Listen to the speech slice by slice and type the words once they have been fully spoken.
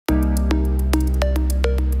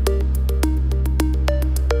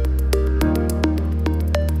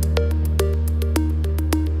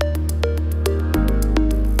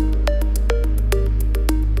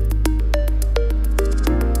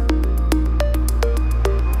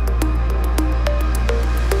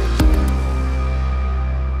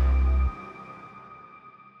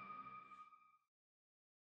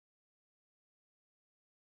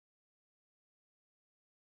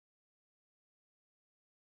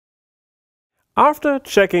After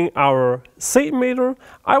checking our seat meter,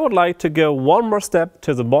 I would like to go one more step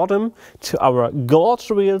to the bottom to our gauge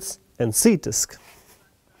wheels and seat disc.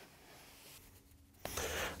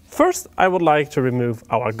 First, I would like to remove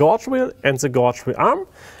our gauge wheel and the gauge wheel arm,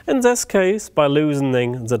 in this case by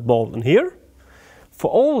loosening that bolt in here. For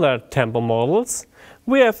older tempo models,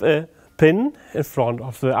 we have a pin in front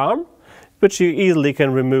of the arm, which you easily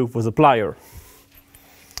can remove with a plier.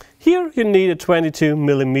 Here you need a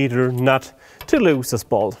 22mm nut to loose this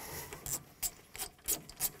bolt.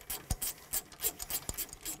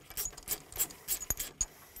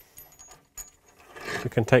 We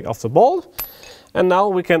can take off the bolt. And now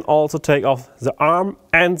we can also take off the arm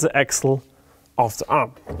and the axle of the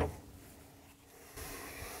arm.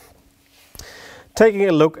 Taking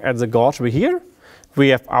a look at the gauge wheel here, we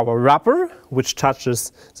have our rubber which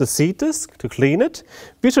touches the seat disc to clean it.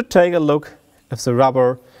 We should take a look if the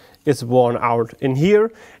rubber is worn out in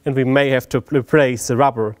here and we may have to replace the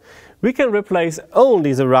rubber. We can replace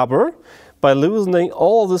only the rubber by loosening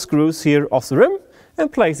all the screws here of the rim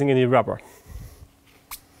and placing in the rubber.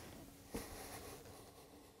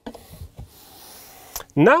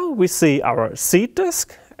 Now we see our seat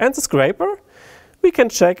disc and the scraper. We can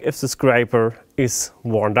check if the scraper is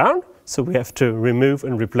worn down, so we have to remove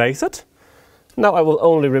and replace it. Now I will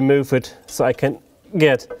only remove it so I can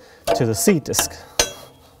get to the seat disc.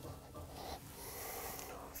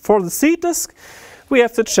 For the seat disc, we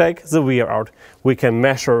have to check the wear out. We can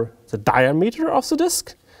measure the diameter of the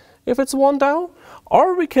disc if it's worn down,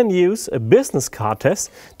 or we can use a business card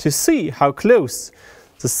test to see how close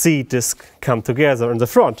the seat disc come together in the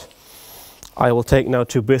front. I will take now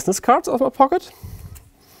 2 business cards out of my pocket.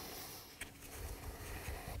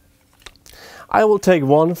 I will take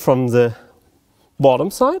one from the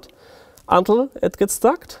bottom side until it gets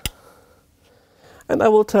stuck, and I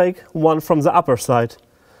will take one from the upper side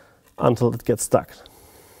until it gets stuck.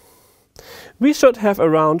 We should have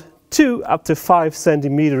around 2 up to 5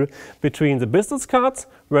 centimeters between the business cards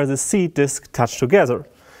where the seat disc touch together.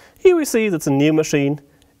 Here we see that's a new machine.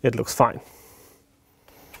 It looks fine.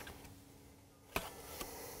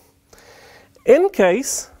 In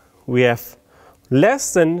case we have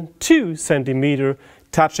less than 2 centimeters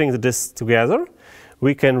touching the discs together,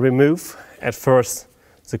 we can remove at first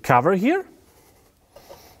the cover here.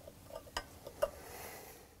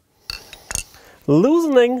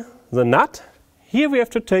 Loosening the nut, here we have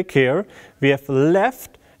to take care, we have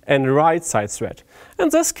left and right side thread. In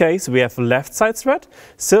this case we have left side thread,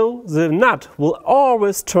 so the nut will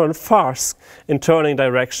always turn fast in turning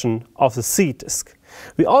direction of the seat disc.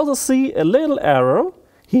 We also see a little arrow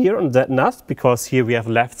here on that nut because here we have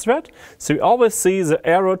left thread, so we always see the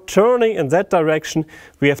arrow turning in that direction.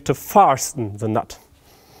 We have to fasten the nut.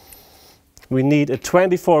 We need a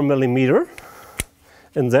 24mm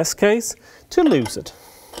in this case to loose it.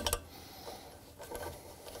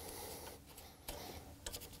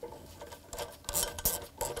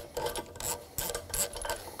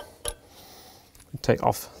 Take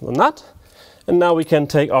off the nut, and now we can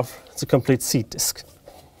take off the complete seat disc.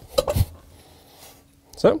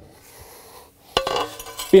 So,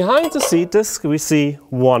 behind the seat disc we see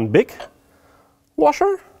one big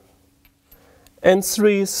washer and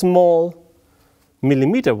 3 small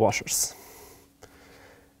millimeter washers.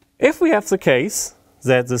 If we have the case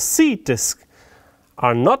that the seat disc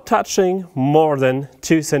are not touching more than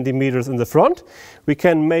 2 centimeters in the front, we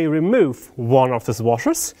may remove one of these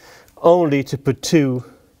washers, only to put 2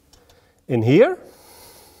 in here.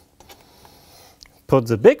 Put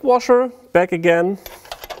the big washer back again.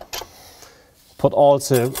 Put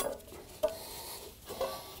also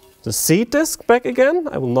the seat disc back again.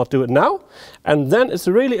 I will not do it now. And then it's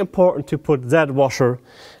really important to put that washer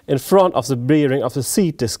in front of the bearing of the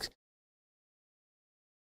seat disc.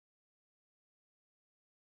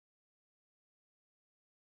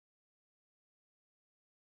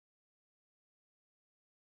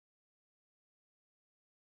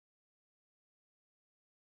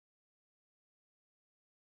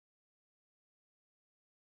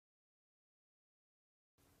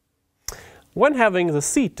 When having the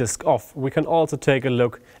seat disc off, we can also take a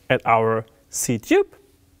look at our seat tube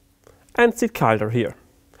and seat coulter here.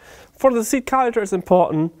 For the seat coulter, it's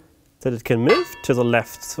important that it can move to the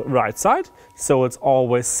left-right side, so it's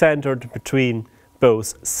always centered between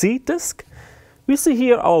both seat disc. We see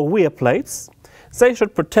here our wear plates. They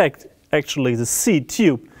should protect actually the seat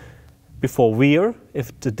tube before wear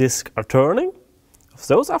if the discs are turning. If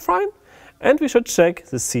those are fine. And we should check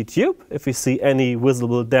the seat tube if we see any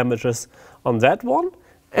visible damages on that one.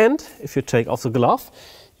 And if you take off the glove,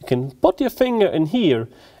 you can put your finger in here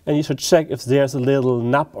and you should check if there's a little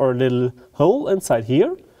nub or a little hole inside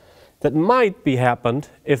here. that might be happened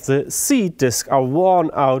if the seat discs are worn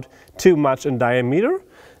out too much in diameter,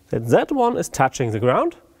 that one is touching the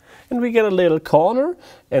ground and we get a little corner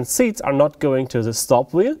and seats are not going to the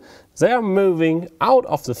stop wheel, they are moving out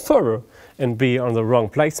of the furrow and be on the wrong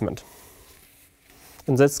placement.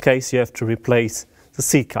 In this case you have to replace the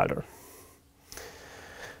seat coulter.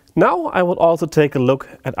 Now I would also take a look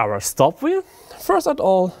at our stop wheel. First of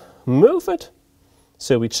all, move it.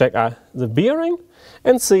 So we check the bearing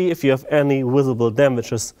and see if you have any visible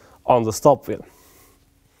damages on the stop wheel.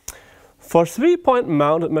 For 3-point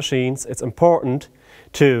mounted machines, it's important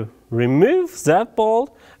to remove that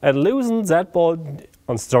bolt and loosen that bolt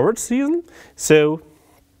on storage season, so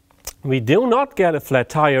we do not get a flat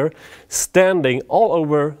tire standing all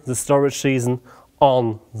over the storage season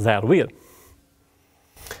on that wheel.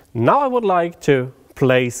 Now I would like to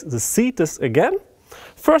place the seat disc again.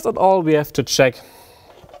 First of all, we have to check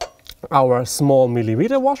our small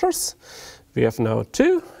millimeter washers. We have now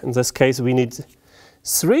 2. In this case we need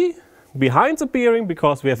 3 behind the bearing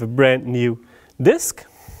because we have a brand new disc.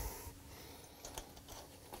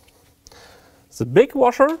 The big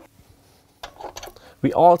washer.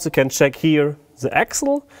 We also can check here the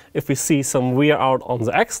axle if we see some wear out on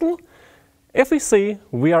the axle. If we see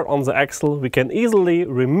wear on the axle, we can easily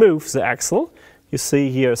remove the axle. You see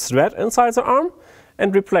here a thread inside the arm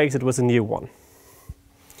and replace it with a new one.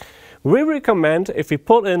 We recommend, if we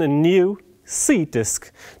put in a new seat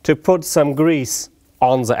disc, to put some grease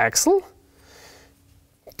on the axle,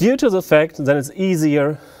 due to the fact that it's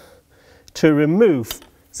easier to remove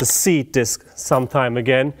the seat disc sometime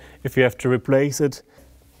again if you have to replace it.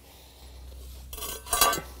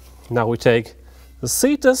 Now we take the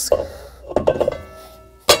seat disc,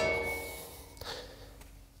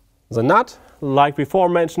 the nut, like before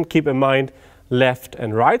mentioned, keep in mind left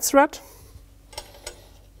and right thread.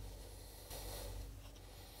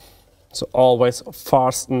 So always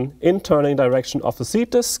fasten in turning direction of the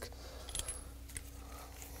seat disc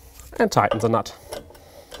and tighten the nut.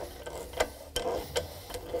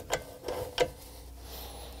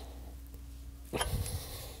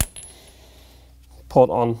 Put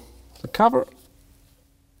on the cover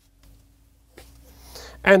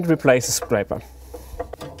and replace the scraper.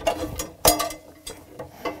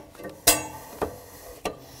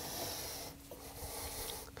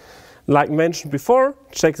 Like mentioned before,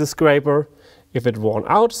 check the scraper if it worn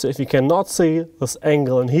out. So if you cannot see this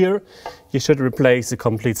angle in here, you should replace the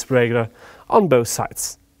complete scraper on both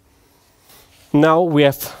sides. Now we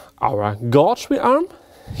have our gauge wheel arm.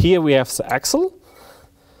 Here we have the axle.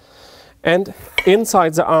 And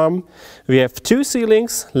inside the arm we have 2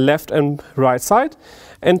 sealings, left and right side,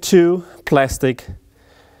 and 2 plastic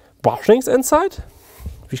bushings inside.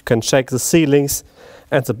 We can check the sealings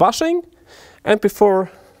and the bushing. And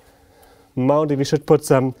before mounting, we should put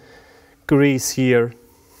some grease here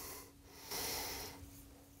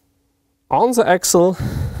on the axle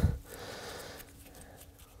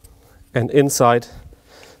and inside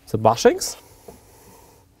the bushings.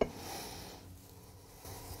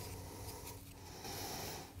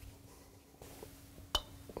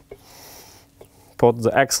 Put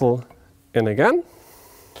the axle in again.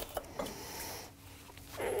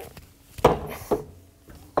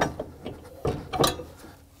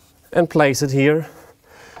 And place it here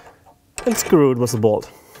and screw it with the bolt.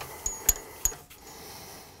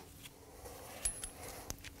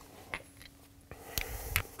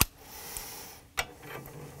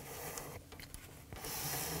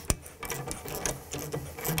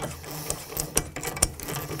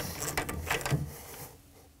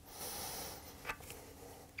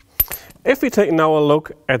 If we take now a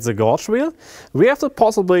look at the gauge wheel, we have the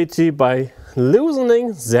possibility by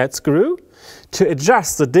loosening that screw to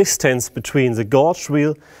adjust the distance between the gauge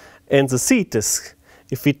wheel and the seat disc.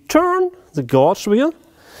 If we turn the gauge wheel,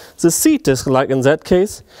 the seat disc, like in that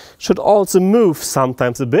case, should also move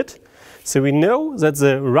sometimes a bit, so we know that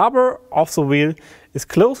the rubber of the wheel is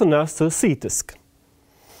close enough to the seat disc.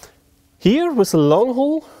 Here with the long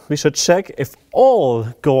hole, we should check if all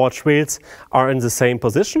gauge wheels are in the same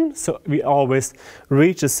position, so we always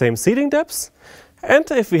reach the same seating depth. And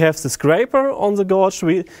if we have the scraper on the gauge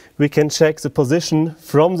wheel, we can check the position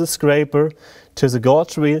from the scraper to the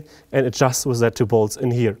gauge wheel and adjust with that 2 bolts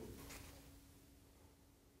in here.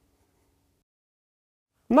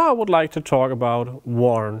 Now I would like to talk about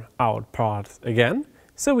worn out parts again,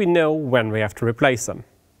 so we know when we have to replace them.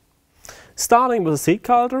 Starting with the seat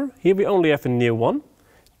coulter, here we only have a new one.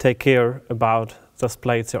 Take care about those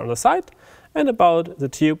plates here on the side and about the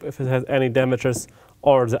tube if it has any damages,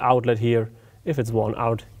 or the outlet here if it's worn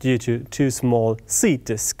out due to too small seat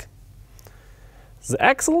disc. The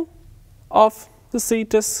axle of the seat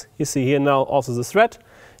disc. You see here now also the thread.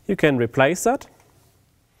 You can replace that.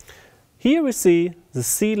 Here we see the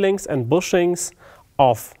C-links and bushings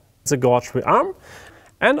of the gauge wheel arm,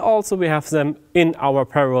 and also we have them in our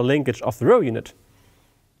parallel linkage of the row unit.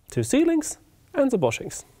 2 C-links and the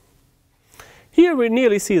bushings. Here we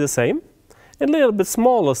nearly see the same. In a little bit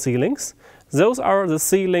smaller C-links, those are the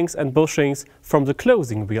C-links and bushings from the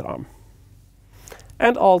closing wheel arm.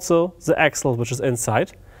 And also the axle which is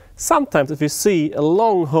inside. Sometimes if you see a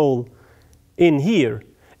long hole in here,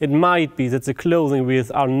 it might be that the closing wheels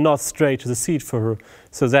are not straight to the seat furrow,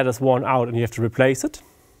 so that is worn out and you have to replace it.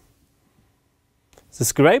 The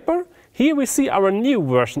scraper, here we see our new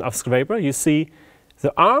version of scraper. You see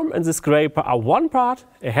the arm and the scraper are one part,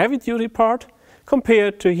 a heavy duty part,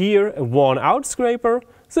 compared to here a worn out scraper,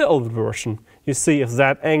 the old version. You see if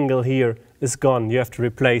that angle here is gone, you have to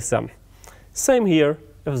replace them. Same here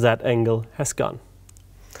if that angle has gone.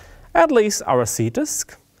 At least our seat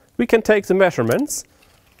disc. We can take the measurements.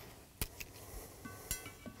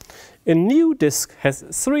 A new disc has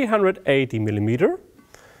 380 mm.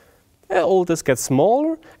 An old disc gets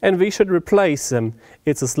smaller and we should replace them.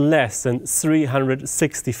 It is less than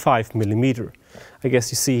 365 mm. I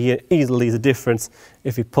guess you see here easily the difference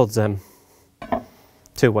if we put them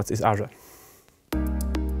towards each other.